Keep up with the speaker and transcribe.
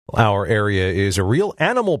Our area is a real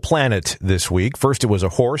animal planet this week. First, it was a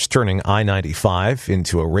horse turning I-95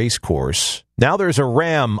 into a race course. Now there's a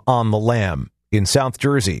ram on the lam in South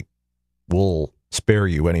Jersey. We'll spare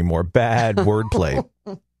you any more bad wordplay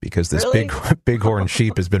because this bighorn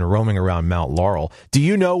sheep has been roaming around Mount Laurel. Do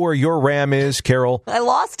you know where your ram is, Carol? I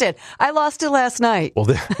lost it. I lost it last night. Well,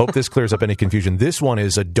 hope this clears up any confusion. This one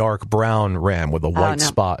is a dark brown ram with a white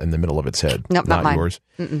spot in the middle of its head. Nope, not mine. Yours.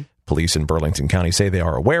 Mm-mm. Police in Burlington County say they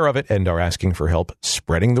are aware of it and are asking for help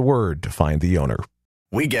spreading the word to find the owner.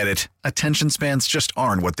 We get it. Attention spans just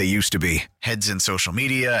aren't what they used to be. Heads in social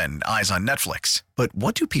media and eyes on Netflix. But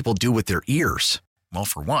what do people do with their ears? Well,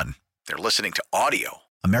 for one, they're listening to audio.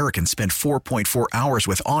 Americans spend 4.4 hours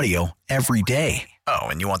with audio every day. Oh,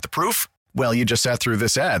 and you want the proof? Well, you just sat through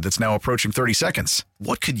this ad that's now approaching 30 seconds.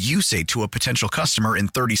 What could you say to a potential customer in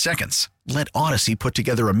 30 seconds? Let Odyssey put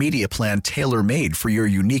together a media plan tailor-made for your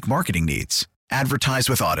unique marketing needs. Advertise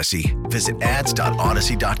with Odyssey. Visit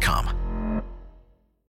ads.odyssey.com.